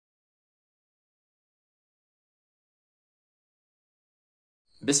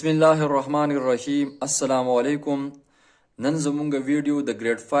بسم الله الرحمن الرحیم. السلام علیکم. نن زمونږ ویډیو د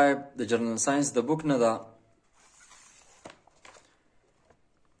ګریډ 5 د جنرال ساينس د بوک نه ده.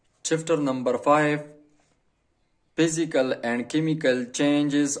 چپټر نمبر 5 Physical and Chemical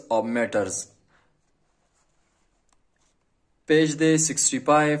Changes of Matters. پیج دی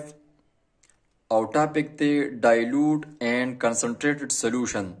 65 او ټاپک دی dilute and concentrated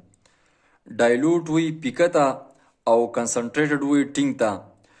solution. dilute وی پیکتا او concentrated وی ټینګ تا.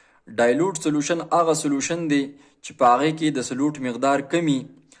 dilute solution هغه solution دی چې په هغې کې د سلوټ مقدار کمی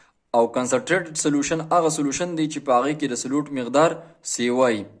او concentrated solution هغه solution دی چې په هغې کې د سلوټ مقدار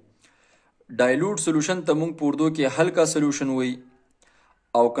سیوای. dilute solution ته مونږ په اردو کې هلکا solution وی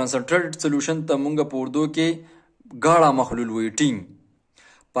او concentrated solution ته مونږ په اردو کې غاړه مخلول وی ټینګ.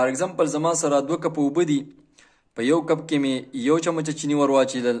 فار ایگزامپل زما سره 2 کپ اوبه دي، په یو کپ کې مې 1 چمچه چینی ور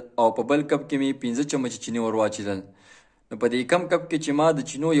واچیدل او په بل کپ کې مې 15 چمچه چینی ور واچیدل. نو په دې کم کپ کې چې ما د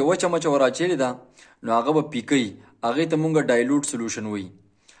چینو 1 چمچه ور اچولې ده نو هغه به پیکي، هغې ته مونږ dilute solution وی.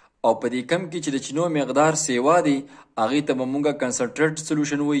 او په دې کم کې چې د چینو مقدار سیوا دی هغې ته به مونږ concentrated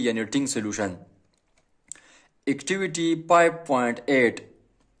solution وی یعنی ټینګ solution. Activity 5.8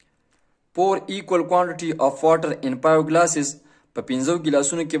 Pour equal quantity of water in 5 glasses. په 5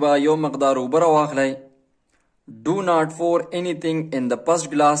 ګلاسونو کې به یو مقدار اوبه راواخلی. Do not pour anything in the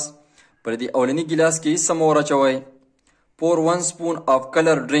first glass. پر دې اولني ګلاس کې هیڅ څه مه ور اچوئ. Pour 1 spoon of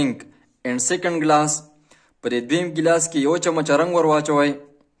color drink in second glass. په دې دویم ګلاس کې 1 چمچه رنګ ور واچوئ.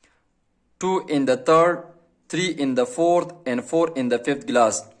 2 in the third, 3 in the fourth and 4 in the fifth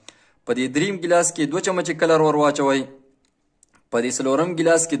glass. په دې دریم ګلاس کې 2 چمچه کلر ور واچوئ. په دې څلورم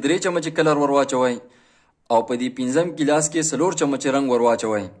ګلاس کې 3 چمچه کلر ور واچوئ او په دې پنځم ګلاس کې 4 چمچه رنګ ور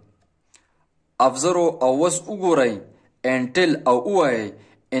واچوئ. ابزرو او وس وګورئ and tell او ووایئ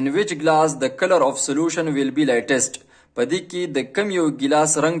in which glass the color of solution will be lightest. په دې کې د کم یو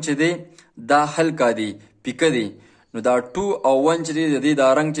ګلاس رنګ چې دی دا هلکا دی، پیکه دی. نو دا 2 او 1 چې دی د دې دا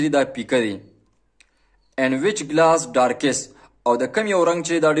رنګ چې دی دا پیکه دی. and which glass darkest او د کم یو رنګ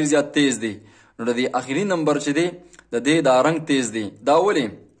چې دا ډیر زیات تیز دی. نو د دې اخري نمبر چې دی د دې دا رنګ تیز دی. دا ولې؟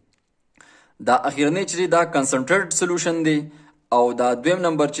 دا اخرنی چې دی دا concentrated solution دی او دا دویم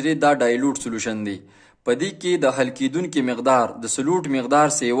نمبر چې دی دا dilute solution دی. په دې کې د حل کیدونکي مقدار د سلوټ مقدار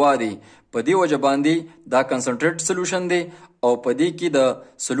سیوا دی، په دې وجه باندې دا concentrated solution دی او په دې کې د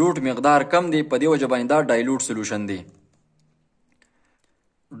سلوټ مقدار کم دی، په دې وجه باندې دا dilute solution دی.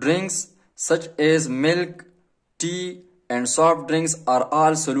 Drinks such as milk, tea and soft drinks are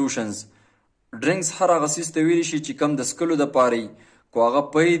all solutions. Drinks هر هغه څیز ته ویلی شي چې کم د څکلو دپاره وي، کو هغه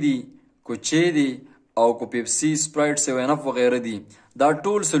پی دی، کو چای دی او کو پیپسي، سپرایټ، 7up وغیره دي، دا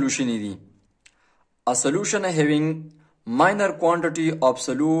ټول سلوشنې دي. A solution having minor quantity of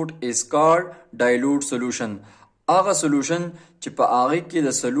solute is called dilute solution. هغه solution چې په هغې کې د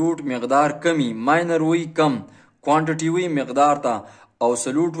سلوټ مقدار کمی، minor وی کم، quantity وی مقدار ته او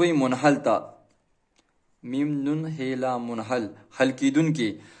سلوټ وی منحل ته، میم نون هیلا منحل، حل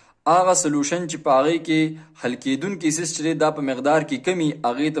کیدونکي. هغه solution چې په هغې کې حل کیدونکي څیز چې دی دا په مقدار کې کمی،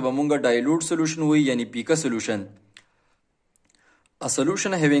 هغې ته به مونږ dilute solution وی یعنی پیکه solution. A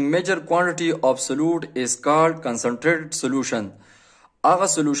solution having major quantity of solute is called concentrated solution. هغه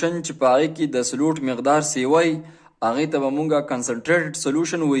solution چې په هغې کې د سلوټ مقدار سیوای هغې ته به مونږ concentrated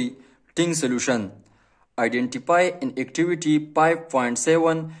solution وی ټینګ solution. Identify in activity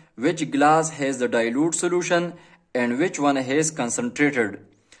 5.7 which glass has the dilute solution and which one has concentrated.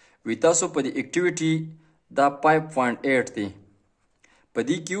 وی تاسو په دې activity دا 5.8 دی. په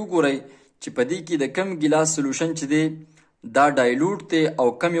دې کې وګورئ چې په دې کې د کم ګلاس solution چې دی دا dilute دی او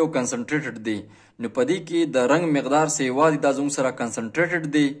کم یو concentrated دی. نو په دې کې د رنګ مقدار سیوا دی، دا زموږ سره concentrated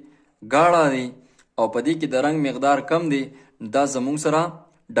دی، غاړه دی. او په دې کې د رنګ مقدار کم دی، دا زموږ سره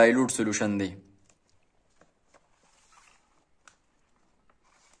dilute solution دی.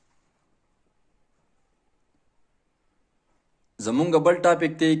 زمونږ بل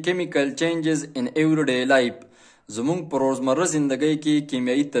ټاپک دی chemical changes in everyday life. زمونږ په روزمره زندګۍ کې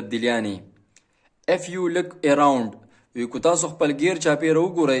کیمیایي تبدیلیانې. If you look around وی که تاسو خپل غیر چاپیره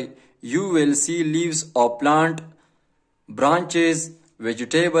وګورئ you will see leaves of plant, branches,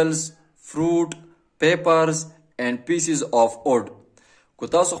 vegetables, fruit, papers and pieces of wood. که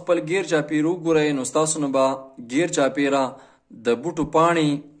تاسو خپل غیر چاپیره وګورئ نو ستاسو نه به غیر چاپیره د بوټو پاڼې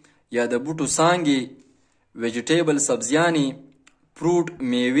یا د بوټو څانګې، ویجیټیبل سبزیانې، فروټ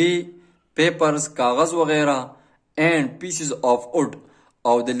میوې، پیپرز کاغذ وغیره، and pieces of wood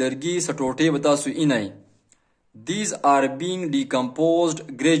او د لرګي سټوټې به تاسو اینئ. These are being decomposed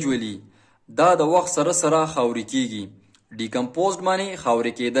gradually. دا د وخت سره سره خاورې کیږي. Decomposed معنی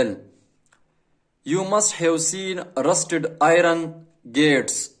خاورې کېدل. You must have seen rusted iron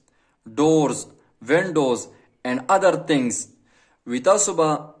gates, doors, windows and other things. وی تاسو به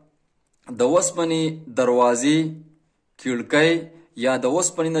د اوسپنې دروازې، کړکۍ یا د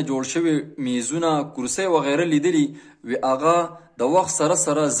اوسپنې نه جوړ شوي میزونه، کرسۍ وغیره لیدلي وی هغه د وخت سره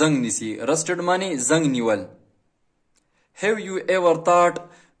سره زنګ نیسي. رسټډ معنی زنګ نیول. Have you ever thought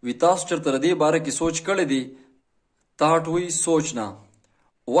وی تاسو چېرته د دې باره کې سوچ کړی دی؟ thought وی سوچ نه.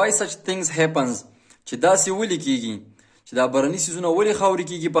 Why such things happens چې داسې ولې کیږي چې دا برني سیزونه ولې خاورې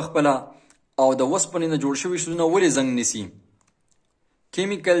کیږي په خپله او د اوسپنې نه جوړ شوي سیزونه ولې زنګ نیسي.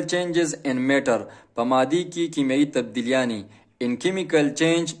 chemical changes in matter په مادي کې کیمیایي تبدیلیانې. in chemical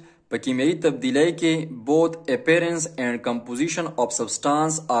change په کیمیایي تبدیلی کې both appearance and composition of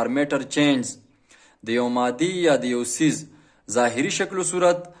substance or matter change. د یو مادي یا د یو سیز ظاهري شکل و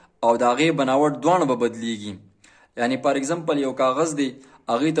صورت او د هغې بناوټ دواړه به بدلیږي. یعنی پر اگزامپل یو کاغذ دی،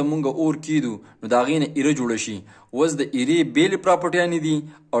 هغې ته مونږ اور کیدو نو د هغې نه ایره جوړه شي. اوس د ایرې بېلې پراپرټیانې دي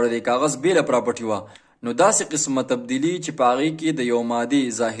او د دې کاغذ بېله پراپرټي وه. نو داسې قسمه تبدیلي چې په هغې کې د یو مادې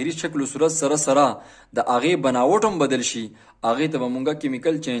ظاهري شکل و صورت سره سره د هغې بناوټ هم بدل شي، هغې ته به مونږ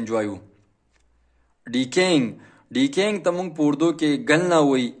کیمیکل چینج وایو. ډیکینګ ته مونږ په اردو کې ګلنا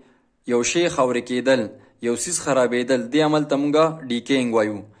وایي. یو شی خاورې کېدل، یو سیز خرابېدل، دې عمل ته مونږ ډیکینګ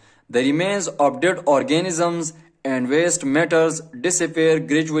وایو. The remains of dead organisms and waste matters disappear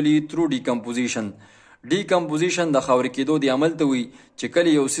gradually through decomposition. Decomposition د خاورې کېدو د عمل ته وي چې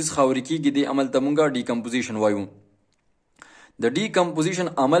کله یو سیز خاورې کېږي دې عمل ته مونږ decomposition وایو. د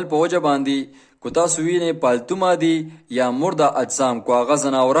decomposition عمل په وجه باندې کو تاسو وینئ پالتو مادي یا مرده اجسام، کو هغه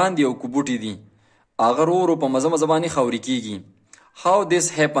ځناوران دي او کو بوټي دي، هغه ورو ورو په مزه مزه باندې خاورې کېږي. How this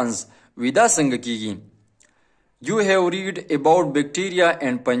happens وی دا څنګه کېږي. You have read about bacteria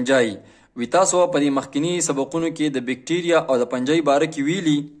and fungi. وی تاسو په دې مخکینی سبقونو کې د بکټیریا او د پنجای باره کې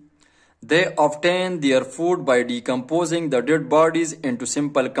ویلي. They obtain their food by decomposing the dead bodies into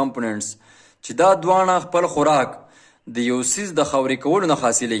simple components. چې دا دواړه خپل خوراک د یو سیز د خاورې کولو نه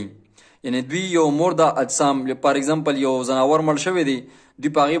حاصلوي. یعنې دوی یو مرده اجسام، پر اگزامپل یو ځناور مړ شوی دی،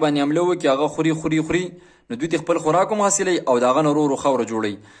 دوی په هغې باندې حمله وکړي، هغه خوري نو دوی ته خپل خوراک هم حاصلوي او د هغه نه ورو ورو خاوره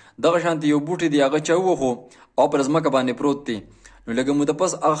جوړوي. دغه شانتې یو بوټی دی، هغه چا ووخو او پر ځمکه باندې پروت دی، نو لږه موده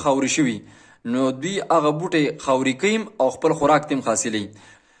پس هغه خاورې شوي، نو دوی هغه بوټی خاورې کوي او خپل خوراک ته هم حاصلوي.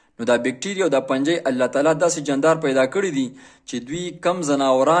 نو دا بکټیریا او دا پنجې الله تعالی داسې جاندار پیدا کړي دي چې دوی کم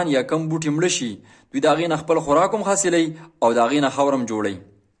ځناوران یا کم بوټي مړه شي، دوی د هغې نه خپل خوراک هم حاصلوي او د هغې نه خاوره هم جوړوي.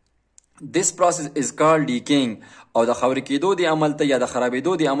 This process is called decaying. او د خاورې کېدو د عمل ته یا د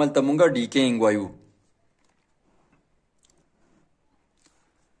خرابېدو د عمل ته مونږ decaying وایو.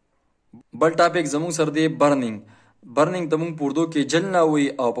 بل ټاپک زمونږ سره دی برننګ. برننګ ته مونږ په اردو کې جلنا وایي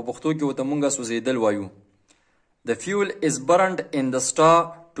او په پښتو کې ورته مونږ سوځېدل وایو. The fuel is burned in the stove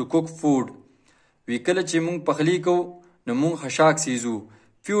to cook food. وی کله چې مونږ پخلی کوو نو مونږ خشاک سیزو.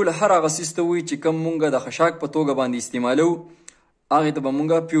 فیول هر هغه څیز ته وایي چې کوم مونږ د خشاک په توګه باندې استعمالو، هغې ته به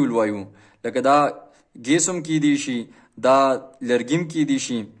مونږ فیول وایو. لکه دا ګیس هم کیدی شي، دا لرګي هم کیدی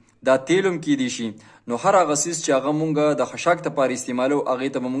شي، دا تیل هم کیدی شي. نو هر هغه څیز چې هغه مونږ د خشاک لپاره استعمالو هغې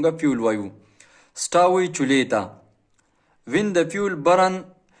ته به مونږ فیول وایو. سټا وایي چولې ته. when the fuel burn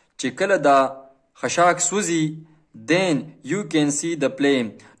چې کله دا خشاک سوزي then you can see the flame.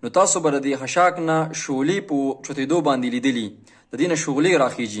 نو تاسو به د دې خشاک نه شعلې په چوتېدو باندې لیدلي، د دې نه شعلې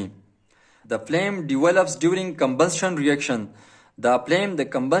راخیږي. The flame develops during combustion reaction. دا flame د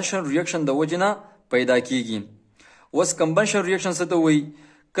combustion reaction د وجې نه پیدا کیږي. اوس combustion reaction څه ته وایي؟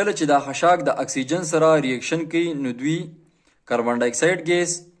 کله چې دا خشاک د اکسیجن سره ریاکشن کوي نو دوی کاربن ډای اکساید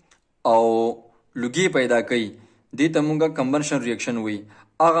ګیس او لوګي پیدا کوي، دې ته مونږ کمبنشن ریاکشن وایي.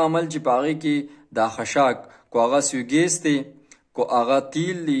 هغه عمل چې په هغې کې دا خشاک کو هغه سیو ګیس دی، کو هغه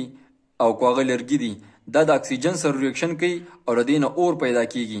تیل دی او کو هغه لرګي دي، دا د اکسیجن سره ریاکشن کوي او له دې نه اور پیدا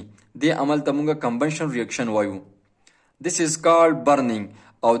کیږي، دې عمل ته مونږ کمبنشن ریاکشن وایو. This is called burning.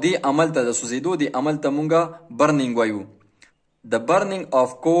 او دې عمل ته د سوځېدو دې عمل ته مونږ برننګ وایو. The burning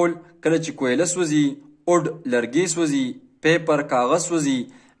of coal کله چې کویله سوځي، اوډ لرګي سوځي، پیپر کاغذ سوځي،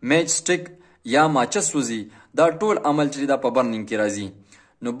 میچ سټیک یا ماچس سوځي، دا ټول عمل چې دا په برننګ کې راځي.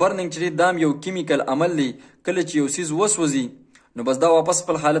 نو برننګ چې دا یو کیمیکل عمل دی، کله چې یو سیز وسوځي نو بس دا واپس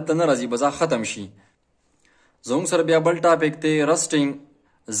خپل حالت ته نه راځي، بس دا ختم شي. زموږ سره بیا بل ټاپک دی رسټینګ،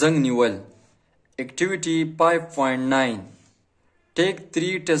 زنګ نیول. Activity 5.9. Take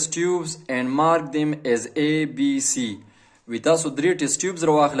 3 test tubes and mark them as A, B, C. وی تاسو 3 ټیسټ ټیوبز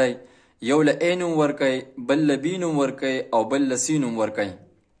راواخلئ، یو له A نوم ورکئ، بل له B نوم ورکئ او بل له C نوم ورکئ.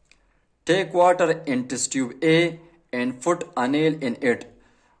 Take water in test tube A and put a nail in it.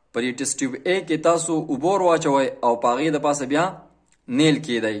 پر دې ټیسټ ټیوب A کې تاسو اوبه ور واچوئ او په هغې د پاسه بیا نیل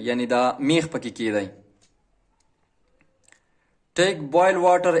کیدی، یعنی دا میخ پکې کیدی. Take boiled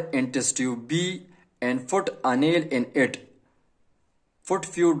water in test tube B and put a nail in it. Put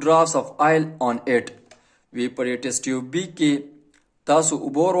few drops of oil on it. وی پر test tube B کې تاسو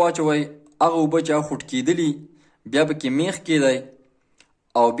اوبور واچوي، هغه اوبه چې خوټ کېدلي بیا به کې میخ کېدی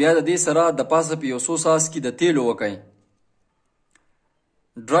او بیا د دې سره د پاسه په یو څو څاڅکي د تیلو وکئ.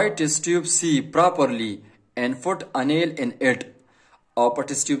 Dry test tube C properly and put a nail in it. او په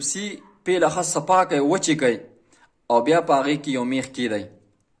test tube C پیله ښه صفا کئ، وچې کئ او بیا په هغې کې یو میخ کېدی.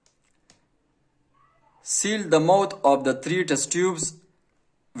 Seal the mouth of the 3 test tubes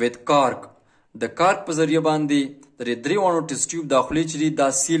with cork. د کارک په ذریعه باندې د دریوانو test tube دا خولې چې دي دا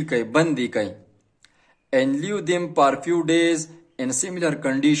سیل کئ، بند یې کئ. And leave them for few days in similar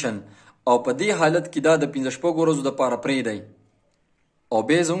condition. او په دې حالت کې دا د 15 ورځو دپاره پرېږدئ. او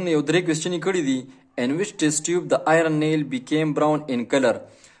بیا زموږ نه یو 3 کوېسچنې کړي دي. In which test tube the iron nail became brown in color.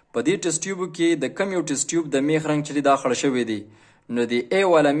 په دې ټیسټ ټیوب کې د کم یو ټیسټ ټیوب د میخ رنګ چې دی دا خړ شوی دی، نو د A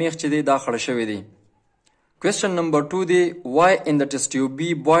والا میخ چې دی دا خړ شوی دی. Question number 2 دی why in the test tube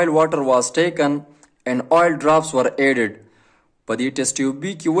B boiled water was taken and oil drops were added. په دې ټیسټ ټیوب B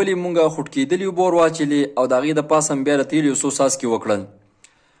کې ولې مونږه خوټ کېدلي اوبه ور واچلې او د هغې د پاسه هم بیا د تیلو یو څو څاڅکي وکړل.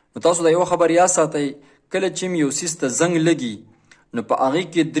 نو تاسو د یو خبر یاد ساتئ، کله چې یو سیس ته زنګ لګي نو په هغې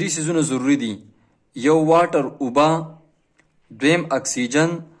کې 3 څیزونه ضروري دي. یو واټر اوبه، دویم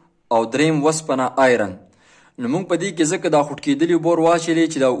اکسیجن او دریم وسپنه آیرن. نو موږ په دې کې ځکه دا خوټ کېدلي اوبه ور واچلې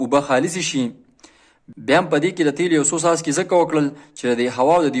چې دا اوبه خالصې شي، بیا هم په دې کې د تیلو یو څو څاڅکي ځکه وکړل چې د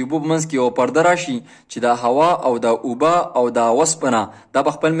هوا او د دې اوبو په منځ کې یو پرده راشي چې دا هوا او دا اوبه او دا وسپنه دا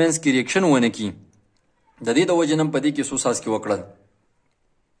په خپل منځ کې ریاکشن ونه کړي. د دې د وجې نه په دې کې څو څاڅکي وکړل.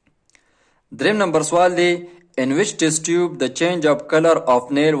 دریم نمبر سوال دی in which test tube the change of color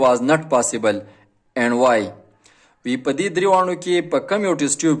of nail was not possible and why. وی په دې دریوانو کې په کم یو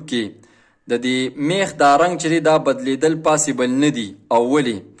ټیسټ ټیوب کې د دې میخ دا رنګ چې دا بدلیدل پاسیبل نه دي او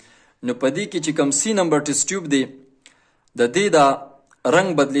ولې؟ نو په دې کې چې کم سی نمبر ټیسټ ټیوب دی د دې دا رنګ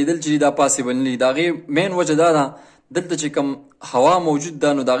بدلیدل چې دا پاسیبل نه دي، د هغې مین وجه دا ده دلته چې کم هوا موجود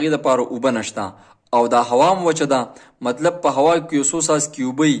ده نو د هغې دپاره اوبه نشته او دا هوا هم وچه ده، مطلب په هوا کې یو څو څاڅکي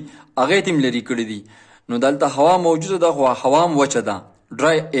اوبه یي هغې ته هم لرې کړي دي. نو دلته هوا موجوده ده خو هوا هم وچه ده،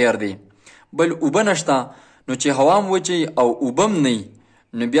 ډرای ایر دی. بل اوبه نشته، نو چې هوا هم وچه او اوبه هم نه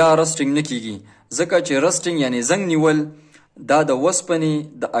نو بیا رسټینګ نه کیږي، ځکه چې رسټینګ یعنی زنګ نیول دا د وسپنې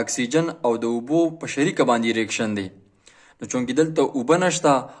د اکسیجن او د اوبو په شریکه باندې ریاکشن دی. نو چونکې دلته اوبه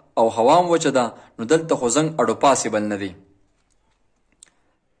نشته او هوا هم وچه ده نو دلته خو زنګ اډو پاسیبل نه دی.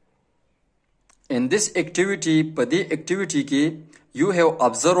 In this activity په دې activity کې you have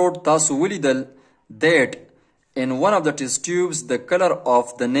observed تاسو ولیدل that in one of the test tubes the color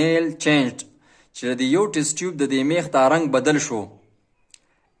of the nail changed. چې د یو ټیسټ ټیوب د دې میخ دا رنګ بدل شو.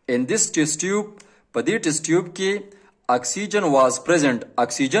 In this test tube په دې ټیسټ ټیوب کې oxygen was present.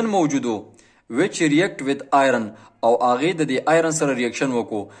 اکسیجن موجودو which react with iron او هغې د دې آیرن سره ریاکشن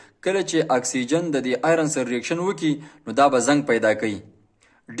وکړو. کله چې اکسیجن د دې آیرن سره ریاکشن وکړي نو دا به زنګ پیدا کوي.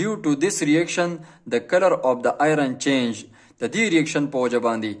 Due to this reaction the color of the iron changed. د دې ریاکشن په وجه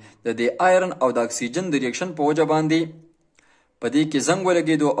باندې د دې آیرن او د اکسیجن د ریاکشن په وجه باندې په دې کې زنګ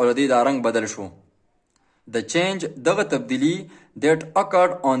ولګېدو او د دې دا رنګ بدل شو. The change دغه تبدیلی that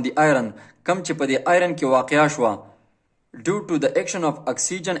occurred on the iron کم چې په دې آیرن کې واقع شوه due to the action of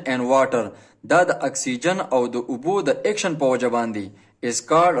oxygen and water دا د اکسیجن او د اوبو د اکشن په وجه باندې is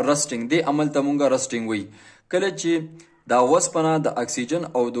called rusting. دې عمل ته مونږه رسټینګ وایي. کله چې دا وسپنه د اکسیجن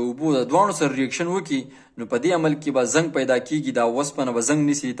او د اوبو د دواړو سره ریاکشن وکړي نو په دې عمل کې به زنګ پیدا کیږي، دا وسپنه به زنګ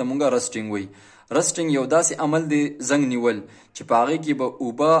نیسي، ته مونږه رسټینګ وایي. رسټینګ یو داسې عمل دی زنګ نیول چې په هغې کې به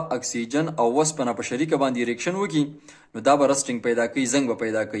اوبه، اکسیجن او وسپنه په شریکه باندې ریاکشن وکړي نو دا به رسټینګ پیدا کوي، زنګ به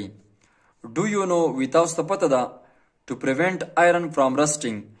پیدا کوي. ډو یو نو وی تاسو ته پته ده to prevent iron from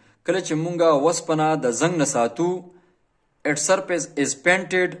rusting. کله چې مونږه وسپنه د زنګ نه ساتو its surface is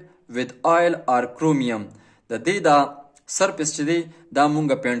painted with oil or chromium. د دې دا سرفیس چې دی دا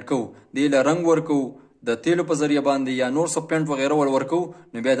مونږه پینټ کوو، دې له رنګ ورکو د تیلو په ذریعه باندې یا نور څه پینټ وغیره ورکو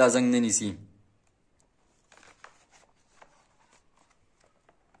نو بیا دا زنګ نه نیسي.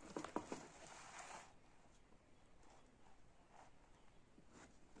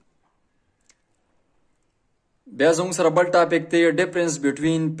 بیا زموږ سره بل ټاپک دی ډیفرنس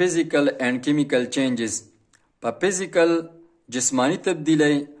بټوین فزیکل اینڈ کیمیکل چینجز. په فزیکل جسمانی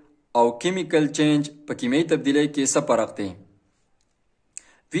تبدیلی او کیمیکل چینج په کیمیاوي تبدیلی کې څه فرق دی؟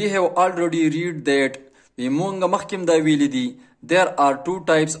 We have already read that وی مونږ مخکې دا ویلی دي there are two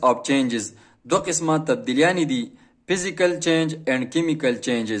types of changes. دو قسمه تبدیلیانې دي physical change and chemical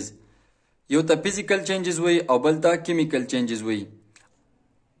changes. یو ته physical changes وی او بل ته chemical changes وی.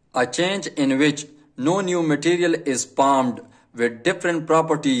 A change in which no new material is formed. with different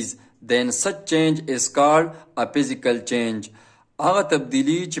properties, then such change is called a physical change. هغه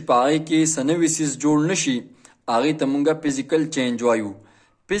تبدیلی چې په هغې کې څه نوي څیز جوړ نشي هغې ته مونږه physical change وایو.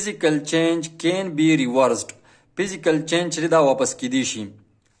 Physical change can be reversed. Physical change چې دا واپس کیدی شي.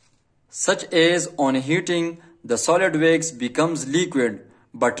 Such as on heating, the solid wax becomes liquid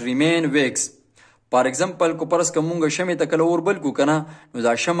but remain wax. For example, کو پرس که مونږ شمع ته کله اور بل کو کنه نو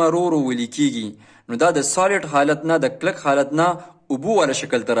دا شمع رو ویلی کیږي نو دا د سالډ حالت نه د کلک حالت نه اوبو والا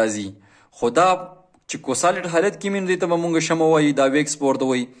شکل ته راځي. خو دا چې کو سالډ حالت کې مين دی ته مونږ شمع وایي دا ویکس پورته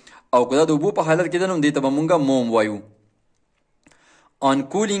وایي او کو دا د اوبو په حالت کې ده نو دی ته مونږ موم وایو. On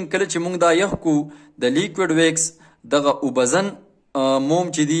cooling کله چې مونږ دا یخ کو د لیکوډ ویکس دغه اوبزن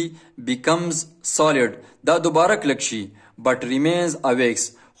موم چې دی becomes solid دا دوباره کلک شي but remains a wax.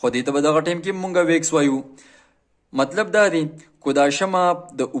 خو دې ته به دغه ټایم کې مونږ ویکس وایو. مطلب دا دی کو دا شمع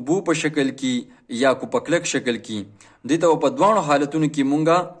د اوبو په شکل کې یا کو په کلک شکل کې دې ته په دواړو حالتونو کې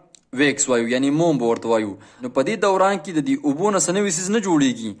مونږ ویکس وایو یعنی موم به ورته وایو. نو په دې دوران کې د دې اوبو نه څه نوي څیز نه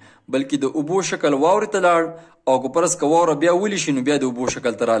جوړیږي بلکې د اوبو شکل واورې ته لاړ او که پرس که واوره بیا ولی شي نو بیا د اوبو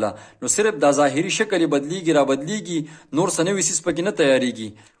شکل ته راله نو صرف دا ظاهري شکل یې بدلیږي را بدلیږي نور څه نوي څیز پکې نه تیاریږي.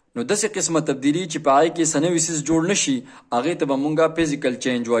 نو داسې قسمه تبدیلي چې په هغې کې څه نوي څیز جوړ نشي هغې ته به مونږه فزیکل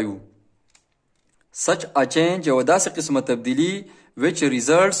چینج وایو. Such a change یوه داسې قسمه تبدیلي which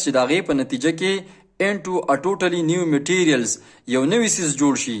results چې د هغې په نتیجه کې into a totally new materials یو نوي څیز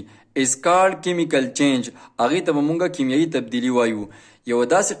جوړ شي is called chemical change. هغې ته به مونږه کیمیایي تبدیلي وایو. یوه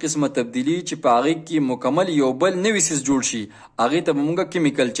داسې قسمه تبدیلي چې په هغې کې مکمل یو بل نوي څیز جوړ شي هغې ته به مونږه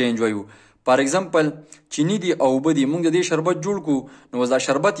کیمیکل چینج وایو. فار ایگزامپل چینی دی او اوبه دي مونږ د دې شربت جوړ کو نو دا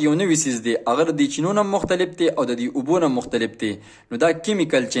شربت یو نوي څیز دی هغه د دې چینو نه مختلف دی او د دې اوبو نه مختلف دی نو دا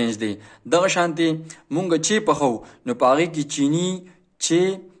کیمیکل چینج دی. دغه شانتې مونږ چې پخو نو په هغې کې چینی چې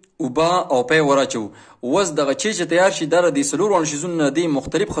اوبه او پی وراچو اوس دغه چې تیار شي دا د څلورو څیزونو نه دی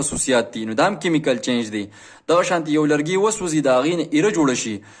مختلف خصوصیات دي نو دا هم کیمیکل چینج دی. دغه شانتې یو لرګي وسوځي د هغې نه ایره جوړه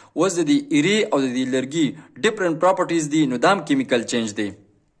شي اوس د دې ایرې او د دې لرګي ډفرنٹ پراپرټیز دي نو دا هم کیمیکل چینج دی.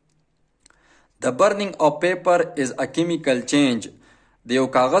 The burning of paper is a chemical change. د یو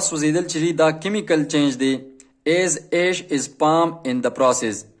کاغذ سوځېدل چې دا کیمیکل چینج دی as ash is formed in the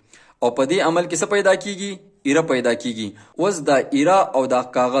process. او په دې عمل کې څه پیدا کیږي ایره پیدا کیږي. اوس دا ایره او دا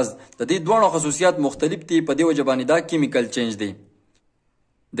کاغذ د دې دواړو خصوصیات مختلف دي په دې وجه باندې دا کیمیکل چینج دی.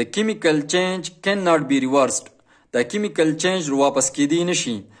 The chemical change cannot be reversed. دا کیمیکل چینج واپس کیدی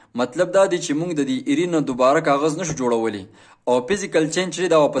نشي. مطلب دا دی چې موږ د دې ایرې نه دوباره کاغذ نشو جوړولی او فزیکل چینج چې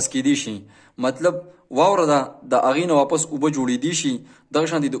دا واپس کیدی شي. مطلب واوره ده د هغې نه واپس اوبه جوړېدی شي دغه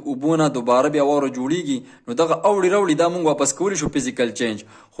شانتې د اوبو نه دوباره بیا واوره جوړیږي نو دغه اوړي راوړي دا موږ واپس کولی شو فزیکل چینج.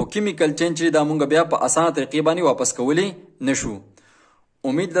 خو کیمیکل چینج چې دا موږ بیا په اسانه طریقې باندې واپس کولی نشو.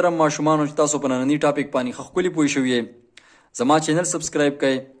 امید لرم ماشومانو چې تاسو په ننني ټاپک باندې ښه ښکلي پوه شوي یې. زما چینل سبسکرایب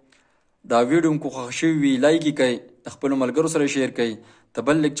کړئ دا ویډیو مو خوښ شوي وي لایک یې کړئ د خپلو ملګرو سره شیر کړئ. د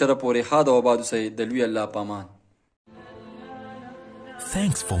بل لیکچره پورې ښاد او آباد اوسئ. د لوی الله په امان.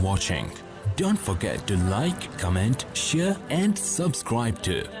 Thanks for watching. Don't forget to like, comment, share and subscribe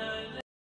to